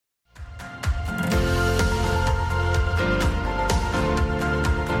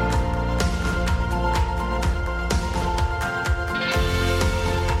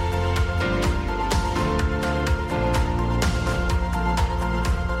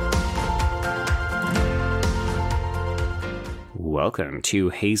welcome to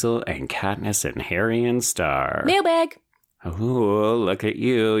Hazel and Katniss and Harry and Star. Mailbag. Oh, look at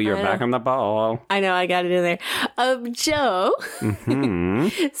you. You're back on the ball. I know, I got it in there. Joe.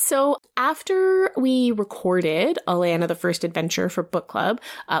 Mm-hmm. So after we recorded Alanna, the First Adventure for book club,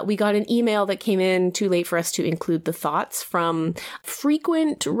 we got an email that came in too late for us to include the thoughts from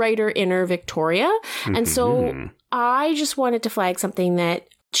frequent writer-inner Victoria. Mm-hmm. And so I just wanted to flag something that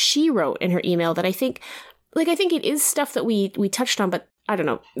she wrote in her email that I think it is stuff that we touched on, but I don't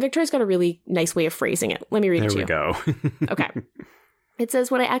know. Victoria's got a really nice way of phrasing it. Let me read it to you. There we go. Okay. It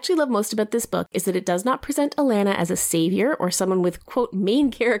says, what I actually love most about this book is that it does not present Alanna as a savior or someone with, quote,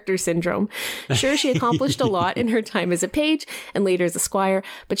 main character syndrome. Sure, she accomplished a lot in her time as a page and later as a squire,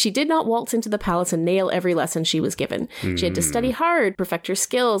 but she did not waltz into the palace and nail every lesson she was given. She had to study hard, perfect her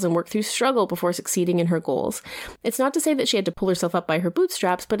skills, and work through struggle before succeeding in her goals. It's not to say that she had to pull herself up by her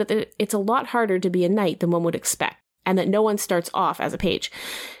bootstraps, but it's a lot harder to be a knight than one would expect, and that no one starts off as a page.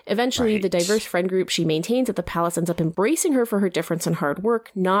 Eventually, the diverse friend group she maintains at the palace ends up embracing her for her difference and hard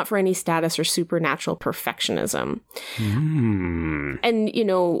work, not for any status or supernatural perfectionism. And, you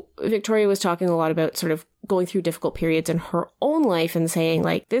know, Victoria was talking a lot about sort of going through difficult periods in her own life and saying,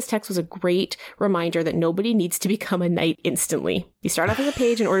 like, this text was a great reminder that nobody needs to become a knight instantly. You start off as a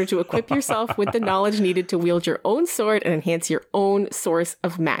page in order to equip yourself with the knowledge needed to wield your own sword and enhance your own source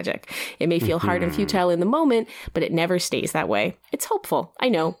of magic. It may feel hard and futile in the moment, but it never stays that way. It's hopeful, I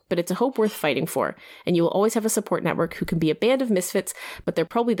know, but it's a hope worth fighting for. And you will always have a support network who can be a band of misfits, but they're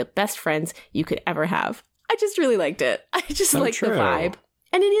probably the best friends you could ever have. I just really liked it. I just liked the vibe.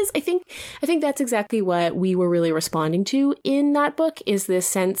 And it is, I think that's exactly what we were really responding to in that book, is this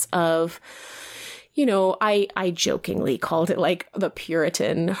sense of, you know, I jokingly called it like the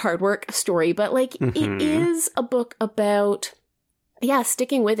Puritan hard work story, but like it is a book about,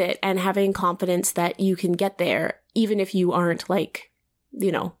 sticking with it and having confidence that you can get there, even if you aren't like,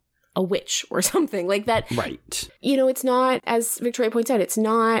 you know, a witch or something like that. Right. You know, it's not, as Victoria points out, it's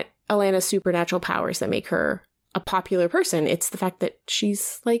not Alanna's supernatural powers that make her a popular person. It's the fact that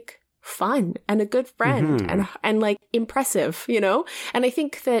she's like fun and a good friend and like impressive, you know? And I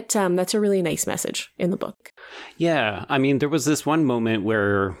think that that's a really nice message in the book. Yeah. I mean, there was this one moment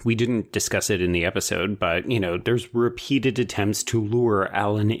where we didn't discuss it in the episode, but, you know, there's repeated attempts to lure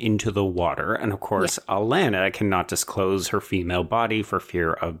Alan into the water. And of course, Alanna cannot disclose her female body for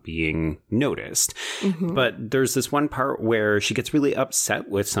fear of being noticed. But there's this one part where she gets really upset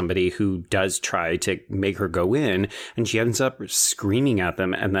with somebody who does try to make her go in, and she ends up screaming at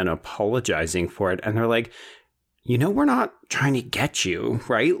them and then apologizing for it. And they're like, you know, we're not trying to get you,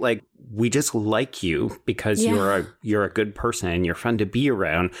 right? Like, we just like you because you're a good person and you're fun to be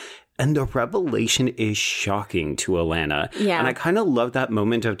around. And the revelation is shocking to Alanna. Yeah. And I kind of love that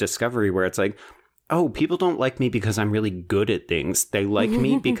moment of discovery where it's like, oh, people don't like me because I'm really good at things. They like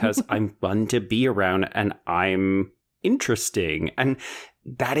me because I'm fun to be around and I'm interesting. And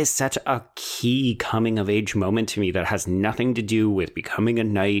that is such a key coming of age moment to me that has nothing to do with becoming a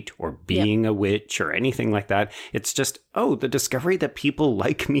knight or being a witch or anything like that. It's just, the discovery that people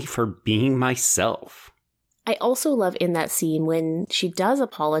like me for being myself. I also love in that scene when she does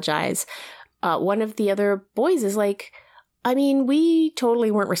apologize, one of the other boys is like, I mean, we totally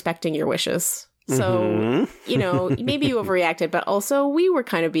weren't respecting your wishes. So, you know, maybe you overreacted, but also we were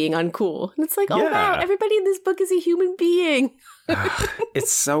kind of being uncool. And it's like, wow, everybody in this book is a human being.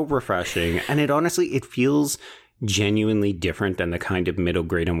 It's so refreshing. And it feels genuinely different than the kind of middle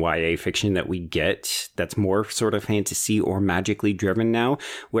grade and YA fiction that we get that's more sort of fantasy or magically driven now,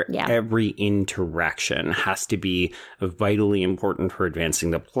 where every interaction has to be vitally important for advancing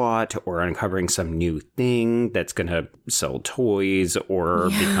the plot or uncovering some new thing that's going to sell toys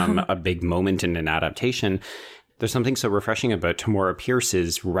or become a big moment in an adaptation. There's something so refreshing about Tamora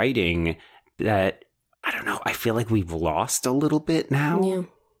Pierce's writing that, I don't know, I feel like we've lost a little bit now. Yeah.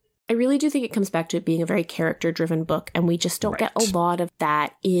 I really do think it comes back to it being a very character-driven book, and we just don't get a lot of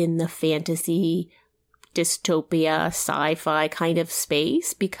that in the fantasy, dystopia, sci-fi kind of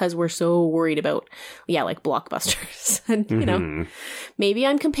space because we're so worried about, like blockbusters. And, you know, maybe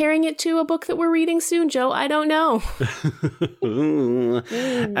I'm comparing it to a book that we're reading soon, Joe. I don't know.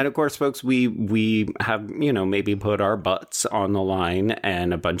 And of course, folks, we have, you know, maybe put our butts on the line,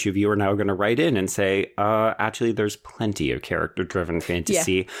 and a bunch of you are now going to write in and say, actually, there's plenty of character-driven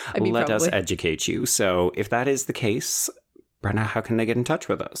fantasy. Let us educate you. So if that is the case, Brenna, how can they get in touch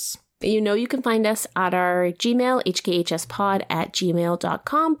with us? You know, you can find us at our Gmail,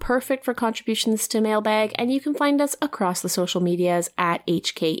 hkhspod@gmail.com, perfect for contributions to Mailbag, and you can find us across the social medias at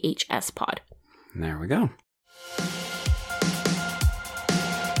hkhspod. There we go.